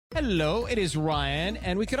Hello, it is Ryan,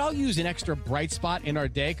 and we could all use an extra bright spot in our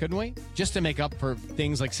day, couldn't we? Just to make up for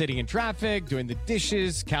things like sitting in traffic, doing the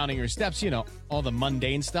dishes, counting your steps, all the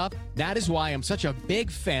mundane stuff. That is why I'm such a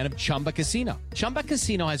big fan of Chumba Casino. Chumba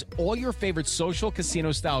Casino has all your favorite social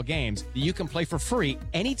casino-style games that you can play for free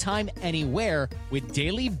anytime, anywhere with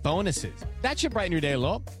daily bonuses. That should brighten your day a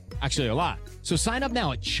little. Actually, a lot. So sign up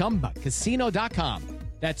now at ChumbaCasino.com.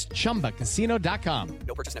 That's ChumbaCasino.com.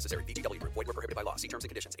 No purchase necessary. VGW Group. Void where prohibited by law. See terms and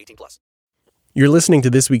conditions. 18+. You're listening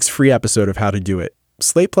to this week's free episode of How to Do It.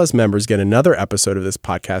 Slate Plus members get another episode of this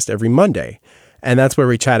podcast every Monday, and that's where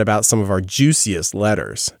we chat about some of our juiciest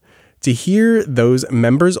letters. To hear those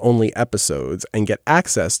members-only episodes and get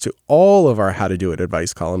access to all of our How to Do It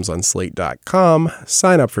advice columns on Slate.com,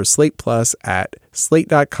 sign up for Slate Plus at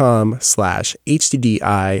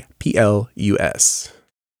slate.com/HTDIPLUS.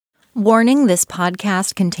 Warning, this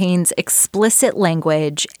podcast contains explicit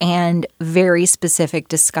language and very specific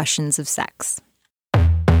discussions of sex.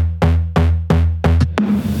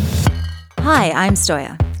 Hi, I'm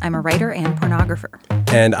Stoya. I'm a writer and pornographer.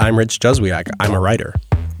 And I'm Rich Juzwiak. I'm a writer.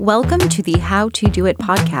 Welcome to the How to Do It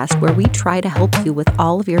podcast, where we try to help you with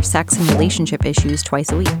all of your sex and relationship issues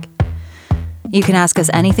twice a week. You can ask us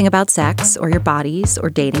anything about sex or your bodies or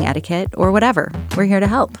dating etiquette or whatever. We're here to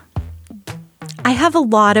help. I have a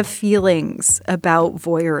lot of feelings about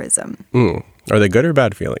voyeurism. Are they good or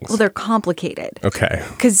bad feelings? Well, they're complicated. Okay.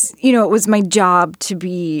 Because, it was my job to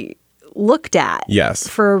be looked at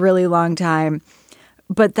for a really long time.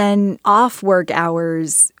 But then off work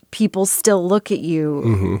hours, people still look at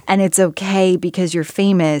you and it's okay because you're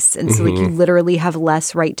famous. And so you literally have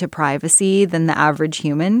less right to privacy than the average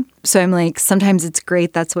human. So I'm like, sometimes it's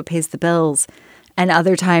great. That's what pays the bills. And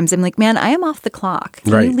other times I'm like, man, I am off the clock.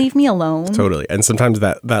 Can you leave me alone? Totally. And sometimes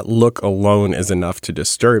that look alone is enough to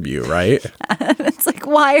disturb you, right? It's like,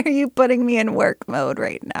 why are you putting me in work mode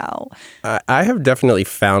right now? I have definitely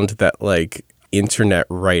found that internet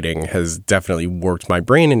writing has definitely worked my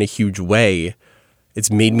brain in a huge way.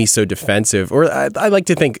 It's made me so defensive. Or I like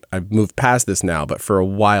to think I've moved past this now, but for a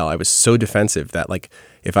while I was so defensive that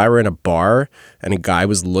if I were in a bar and a guy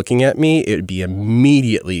was looking at me, it would be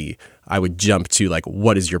immediately I would jump to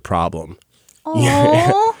what is your problem?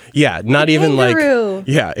 Aww. Yeah, not even kangaroo.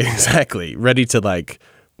 Yeah, exactly. Ready to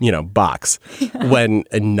box. Yeah. When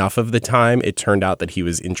enough of the time it turned out that he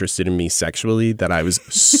was interested in me sexually, that I was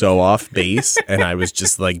so off base and I was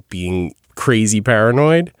just being crazy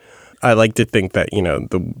paranoid. I like to think that,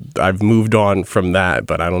 I've moved on from that,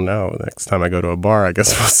 but I don't know. Next time I go to a bar, I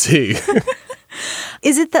guess we'll see.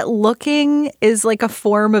 Is it that looking is a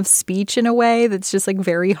form of speech in a way that's just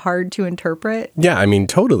very hard to interpret? Yeah, I mean,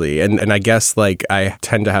 totally. And I guess I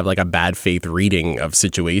tend to have a bad faith reading of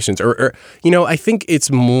situations or I think it's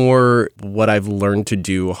more what I've learned to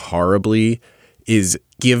do horribly is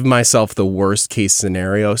give myself the worst case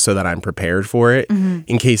scenario so that I'm prepared for it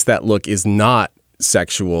in case that look is not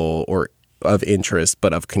sexual or of interest,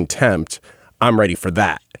 but of contempt. I'm ready for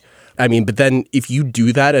that. I mean, but then if you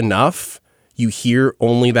do that enough, you hear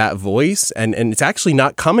only that voice and it's actually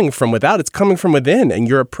not coming from without, it's coming from within and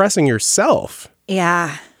you're oppressing yourself.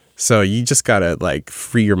 Yeah. So you just gotta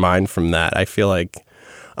free your mind from that. I feel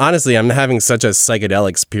honestly, I'm having such a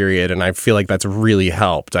psychedelics period and I feel that's really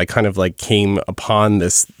helped. I kind of came upon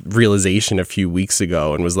this realization a few weeks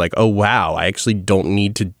ago and was oh wow, I actually don't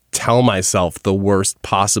need to tell myself the worst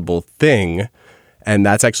possible thing. And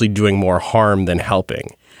that's actually doing more harm than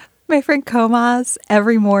helping. My friend Comas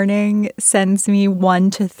every morning sends me 1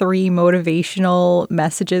 to 3 motivational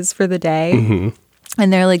messages for the day.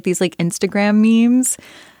 And they're these Instagram memes.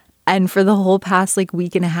 And for the whole past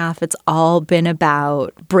week and a half, it's all been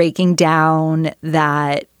about breaking down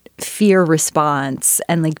that fear response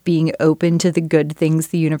and being open to the good things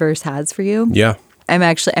the universe has for you. Yeah.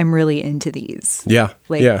 I'm really into these. Yeah.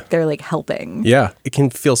 They're helping. Yeah. It can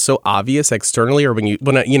feel so obvious externally, or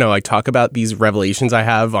when I talk about these revelations I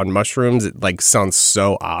have on mushrooms, it sounds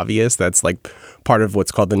so obvious. That's part of what's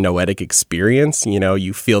called the noetic experience.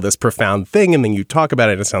 You feel this profound thing and then you talk about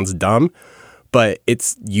it and it sounds dumb, but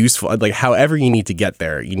it's useful. However you need to get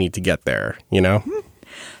there,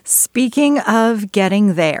 Speaking of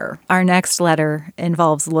getting there, our next letter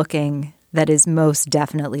involves looking that is most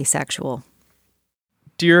definitely sexual.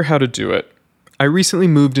 Dear How to Do It, I recently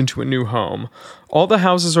moved into a new home. All the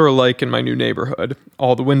houses are alike in my new neighborhood.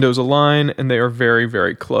 All the windows align, and they are very,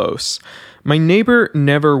 very close. My neighbor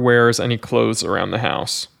never wears any clothes around the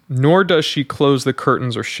house, nor does she close the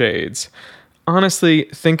curtains or shades. Honestly,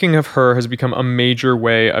 thinking of her has become a major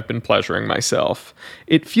way I've been pleasuring myself.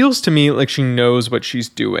 It feels to me like she knows what she's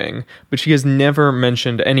doing, but she has never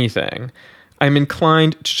mentioned anything. I'm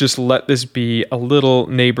inclined to just let this be a little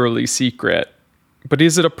neighborly secret. But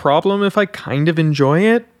is it a problem if I kind of enjoy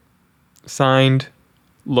it? Signed,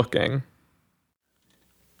 Looking.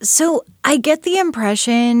 So I get the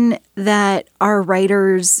impression that our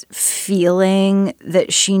writer's feeling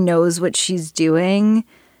that she knows what she's doing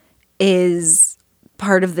is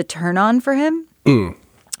part of the turn on for him.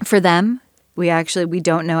 For them. We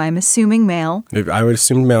don't know. I'm assuming male. I would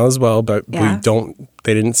assume male as well, but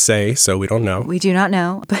they didn't say, so we don't know. We do not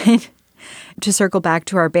know. But to circle back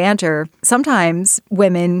to our banter, sometimes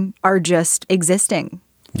women are just existing.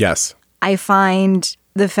 Yes. I find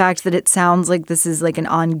the fact that it sounds like this is like an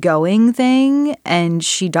ongoing thing and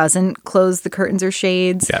she doesn't close the curtains or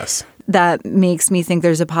shades. Yes. That makes me think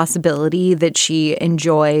there's a possibility that she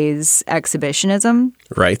enjoys exhibitionism.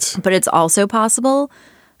 Right. But it's also possible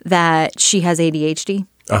that she has ADHD.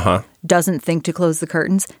 Doesn't think to close the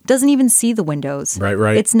curtains, doesn't even see the windows.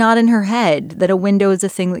 Right. It's not in her head that a window is a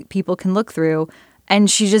thing that people can look through, and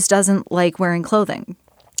she just doesn't like wearing clothing.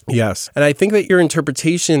 Yes. And I think that your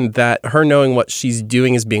interpretation that her knowing what she's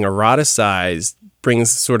doing is being eroticized brings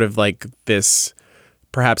sort of like this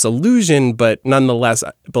perhaps illusion, but nonetheless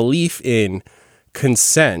belief in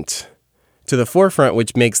consent to the forefront,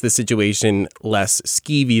 which makes the situation less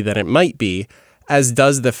skeevy than it might be, as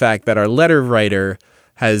does the fact that our letter writer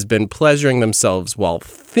has been pleasuring themselves while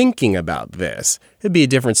thinking about this. It'd be a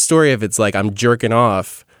different story if it's like I'm jerking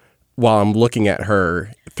off while I'm looking at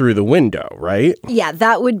her through the window, right? Yeah,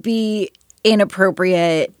 that would be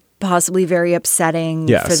inappropriate, possibly very upsetting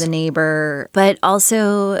for the neighbor. But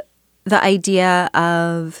also the idea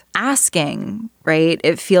of asking, right?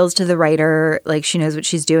 It feels to the writer like she knows what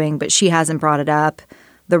she's doing, but she hasn't brought it up.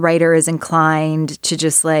 The writer is inclined to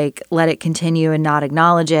just like let it continue and not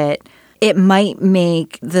acknowledge it. It might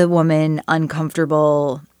make the woman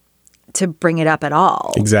uncomfortable to bring it up at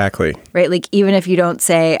all. Exactly. Right? Like, even if you don't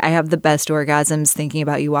say, I have the best orgasms thinking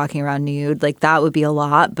about you walking around nude, like that would be a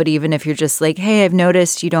lot. But even if you're just like, hey, I've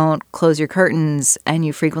noticed you don't close your curtains and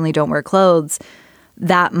you frequently don't wear clothes,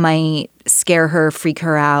 that might scare her, freak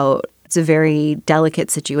her out. It's a very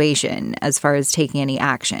delicate situation as far as taking any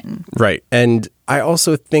action. Right. And I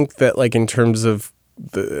also think that, like, in terms of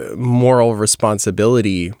the moral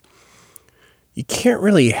responsibility, you can't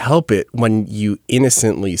really help it when you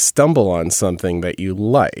innocently stumble on something that you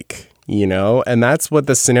like, you know? And that's what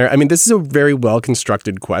the scenario... I mean, this is a very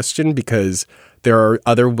well-constructed question because there are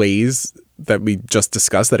other ways that we just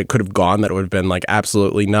discussed that it could have gone that it would have been like,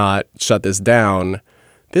 absolutely not, shut this down.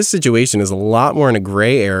 This situation is a lot more in a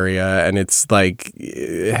gray area, and it's like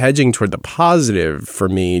hedging toward the positive for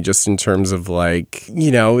me, just in terms of like,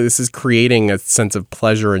 you know, this is creating a sense of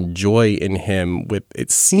pleasure and joy in him with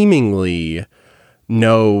it seemingly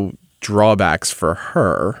no drawbacks for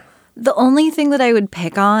her. The only thing that I would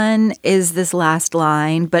pick on is this last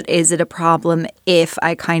line, but is it a problem if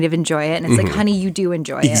I kind of enjoy it? And it's like, honey, you do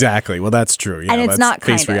enjoy it. Exactly. Well, that's true. Yeah, and it's that's not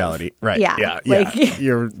face kind of. reality. Right. Yeah. Yeah.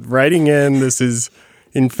 You're writing in, this is,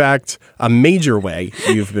 in fact, a major way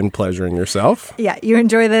you've been pleasuring yourself. Yeah, you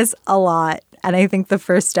enjoy this a lot. And I think the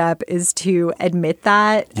first step is to admit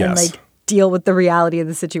that and like deal with the reality of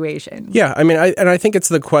the situation. Yeah, I mean, I think it's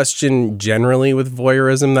the question generally with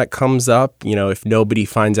voyeurism that comes up. You know, if nobody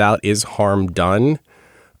finds out, is harm done?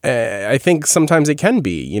 I think sometimes it can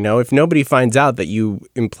be. You know, if nobody finds out that you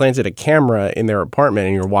implanted a camera in their apartment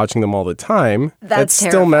and you're watching them all the time, that's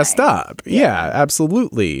still messed up. Yeah,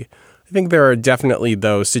 absolutely. I think there are definitely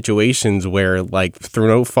those situations where, like, through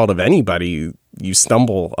no fault of anybody, you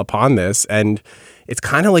stumble upon this, and it's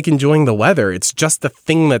kind of like enjoying the weather. It's just the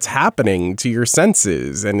thing that's happening to your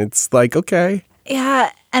senses, and it's like, okay.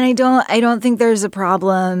 Yeah, and I don't think there's a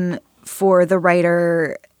problem for the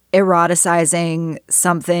writer eroticizing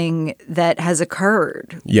something that has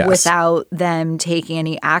occurred without them taking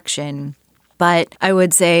any action. But I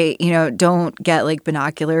would say, you know, don't get like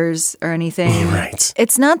binoculars or anything. Right.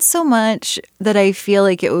 It's not so much that I feel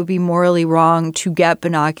like it would be morally wrong to get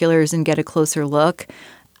binoculars and get a closer look,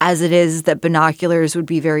 as it is that binoculars would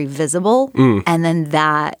be very visible. And then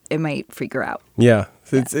that, it might freak her out. Yeah.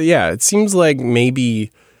 It seems like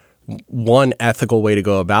maybe one ethical way to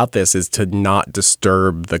go about this is to not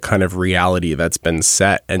disturb the kind of reality that's been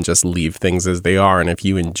set and just leave things as they are. And if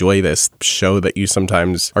you enjoy this show that you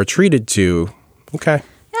sometimes are treated to, okay.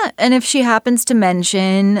 Yeah, and if she happens to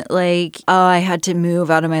mention, like, oh, I had to move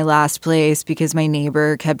out of my last place because my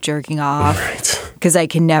neighbor kept jerking off because I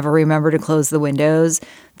can never remember to close the windows,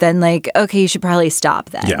 then, like, okay, you should probably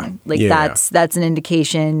stop then. Yeah. Like, that's an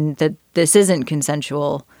indication that this isn't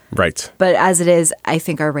consensual. Right. But as it is, I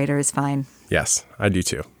think our writer is fine. Yes, I do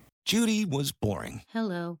too. Judy was boring.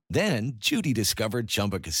 Hello. Then Judy discovered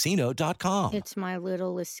ChumbaCasino.com. It's my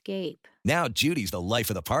little escape. Now Judy's the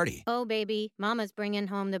life of the party. Oh, baby, mama's bringing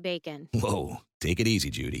home the bacon. Whoa, take it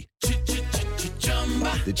easy, Judy.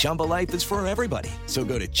 The Chumba life is for everybody. So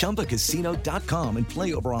go to ChumbaCasino.com and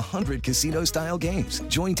play over 100 casino-style games.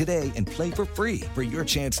 Join today and play for free for your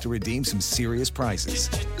chance to redeem some serious prizes.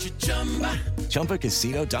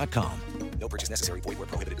 ChumbaCasino.com. No purchase necessary. Void where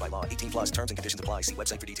prohibited by law. 18 plus terms and conditions apply. See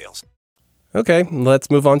website for details. Okay, let's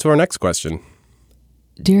move on to our next question.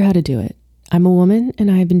 Dear How to Do It. I'm a woman and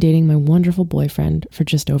I have been dating my wonderful boyfriend for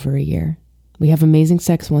just over a year. We have amazing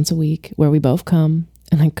sex once a week where we both come,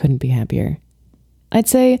 and I couldn't be happier. I'd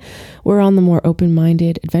say we're on the more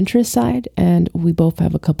open-minded, adventurous side, and we both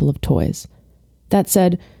have a couple of toys. That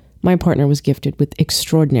said, my partner was gifted with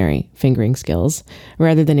extraordinary fingering skills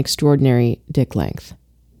rather than extraordinary dick length.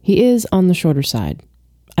 He is on the shorter side.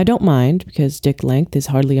 I don't mind because dick length is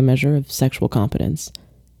hardly a measure of sexual competence.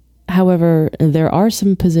 However, there are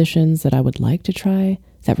some positions that I would like to try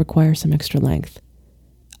that require some extra length.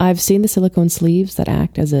 I've seen the silicone sleeves that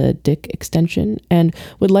act as a dick extension and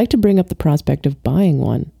would like to bring up the prospect of buying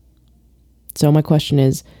one. So my question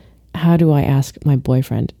is, how do I ask my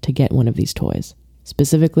boyfriend to get one of these toys?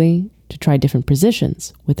 Specifically, to try different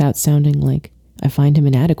positions without sounding like I find him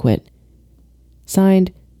inadequate.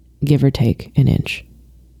 Signed, give or take an inch.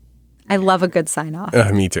 I love a good sign off.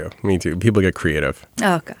 Me too. People get creative.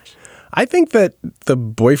 Oh, gosh. I think that the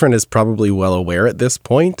boyfriend is probably well aware at this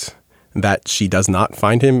point that she does not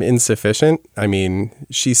find him insufficient. I mean,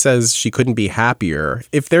 she says she couldn't be happier.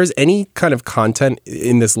 If there's any kind of content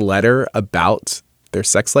in this letter about their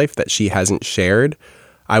sex life that she hasn't shared,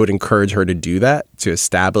 I would encourage her to do that, to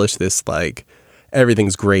establish this, like,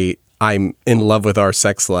 everything's great, I'm in love with our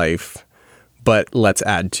sex life, but let's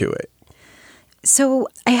add to it. So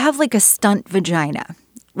I have like a stunt vagina.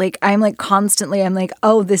 Like I'm like,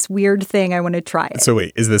 oh, this weird thing, I want to try it. So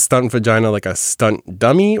wait, is the stunt vagina like a stunt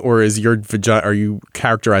dummy, or is your vagina, are you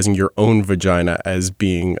characterizing your own vagina as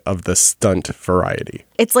being of the stunt variety?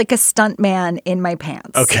 It's like a stunt man in my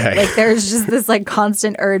pants. Okay. Like there's just this like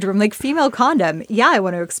constant urge where I'm like, female condom. Yeah, I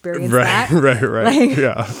want to experience that. Right. Like,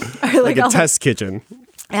 yeah. Like a test kitchen.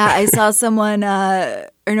 Yeah, I saw someone, I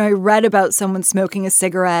read about someone smoking a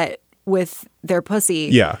cigarette with their pussy.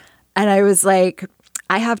 Yeah. And I was like,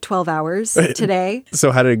 I have 12 hours today.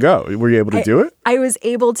 So how did it go? Were you able to do it? I was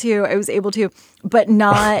able to, but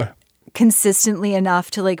not consistently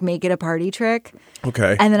enough to like make it a party trick.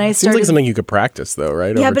 Okay. And then I started. Seems like something you could practice though,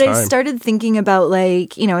 right? Yeah, over but time. I started thinking about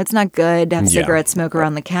like, it's not good to have cigarette smoke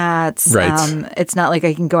around the cats. Right. It's not like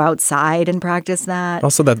I can go outside and practice that.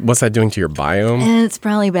 Also, what's that doing to your biome? And it's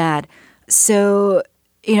probably bad. So,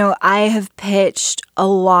 I have pitched a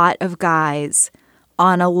lot of guys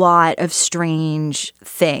on a lot of strange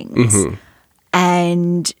things. Mm-hmm.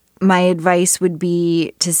 And my advice would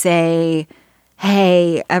be to say,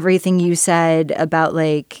 hey, everything you said about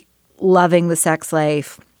like loving the sex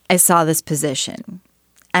life, I saw this position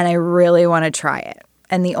and I really want to try it.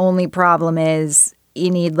 And the only problem is you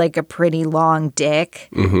need like a pretty long dick.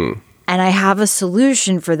 Mm-hmm. And I have a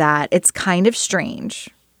solution for that. It's kind of strange.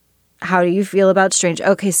 How do you feel about strange?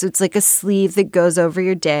 Okay, so it's like a sleeve that goes over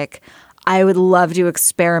your dick. I would love to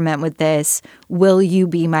experiment with this. Will you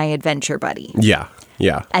be my adventure buddy? Yeah.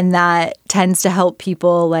 And that tends to help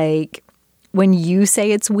people, like, when you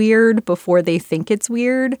say it's weird before they think it's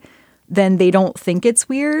weird, then they don't think it's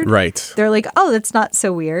weird. Right. They're like, oh, that's not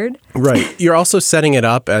so weird. Right. You're also setting it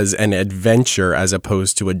up as an adventure as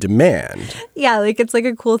opposed to a demand. Yeah, like it's like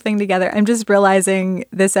a cool thing together. I'm just realizing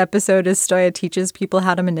this episode is Stoya teaches people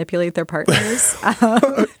how to manipulate their partners.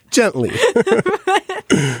 Gently.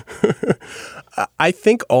 I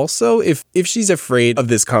think also if she's afraid of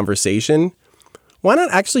this conversation, why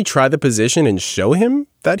not actually try the position and show him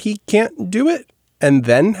that he can't do it and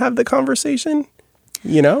then have the conversation,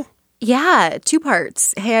 Yeah, 2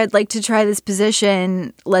 parts. Hey, I'd like to try this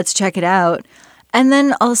position. Let's check it out. And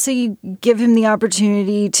then also you give him the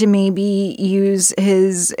opportunity to maybe use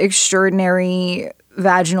his extraordinary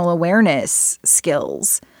vaginal awareness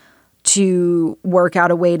skills to work out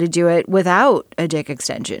a way to do it without a dick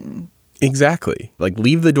extension. Exactly. Like,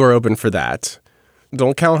 leave the door open for that.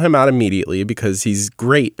 Don't count him out immediately because he's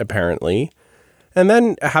great, apparently. And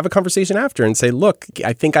then have a conversation after and say, look,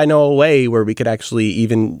 I think I know a way where we could actually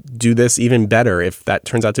even do this even better if that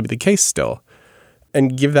turns out to be the case still.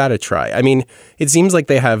 And give that a try. I mean, it seems like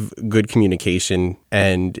they have good communication,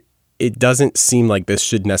 and it doesn't seem like this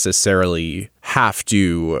should necessarily have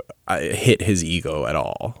to hit his ego at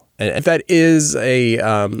all. And if that is a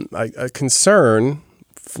concern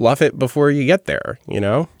fluff it before you get there,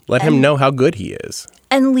 Let him know how good he is.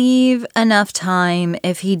 And leave enough time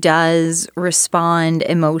if he does respond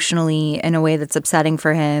emotionally in a way that's upsetting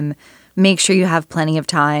for him. Make sure you have plenty of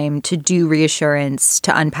time to do reassurance,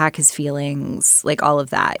 to unpack his feelings, like all of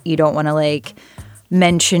that. You don't want to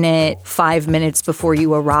mention it 5 minutes before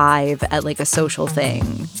you arrive at a social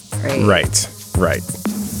thing, right? Right.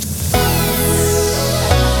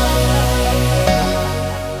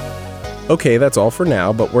 Okay, that's all for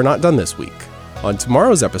now, but we're not done this week. On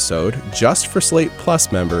tomorrow's episode, just for Slate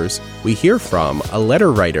Plus members, we hear from a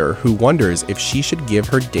letter writer who wonders if she should give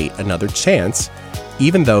her date another chance,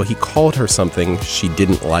 even though he called her something she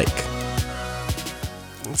didn't like.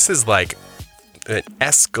 This is like an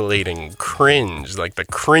escalating cringe, like the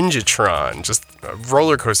cringe-atron, just a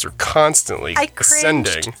roller coaster constantly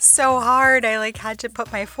ascending. I cringed so hard, I had to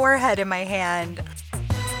put my forehead in my hand.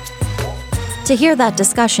 To hear that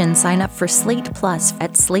discussion, sign up for Slate Plus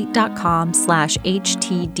at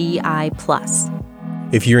slate.com/HTDI plus.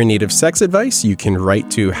 If you're in need of sex advice, you can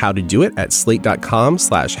write to howtodoit at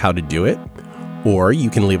slate.com/howtodoit, or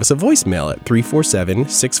you can leave us a voicemail at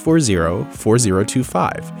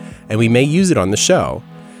 347-640-4025, and we may use it on the show.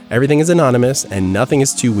 Everything is anonymous, and nothing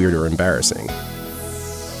is too weird or embarrassing.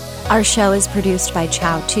 Our show is produced by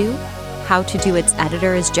Chow Tu. How to Do It's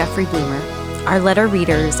editor is Jeffrey Bloomer. Our letter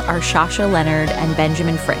readers are Shasha Leonard and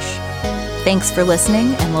Benjamin Frisch. Thanks for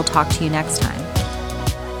listening, and we'll talk to you next time.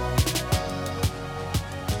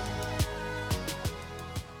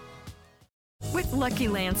 With Lucky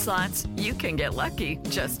Land Slots, you can get lucky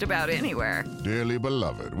just about anywhere. Dearly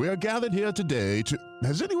beloved, we are gathered here today to...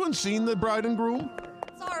 Has anyone seen the bride and groom?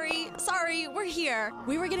 Sorry, we're here.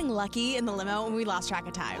 We were getting lucky in the limo and we lost track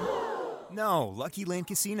of time. No, Lucky Land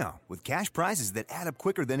Casino, with cash prizes that add up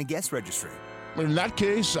quicker than a guest registry. In that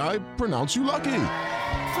case, I pronounce you lucky.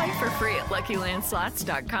 Play for free at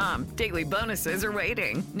LuckyLandSlots.com. Daily bonuses are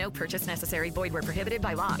waiting. No purchase necessary. Void where prohibited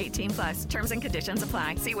by law. 18+. Terms and conditions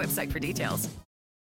apply. See website for details.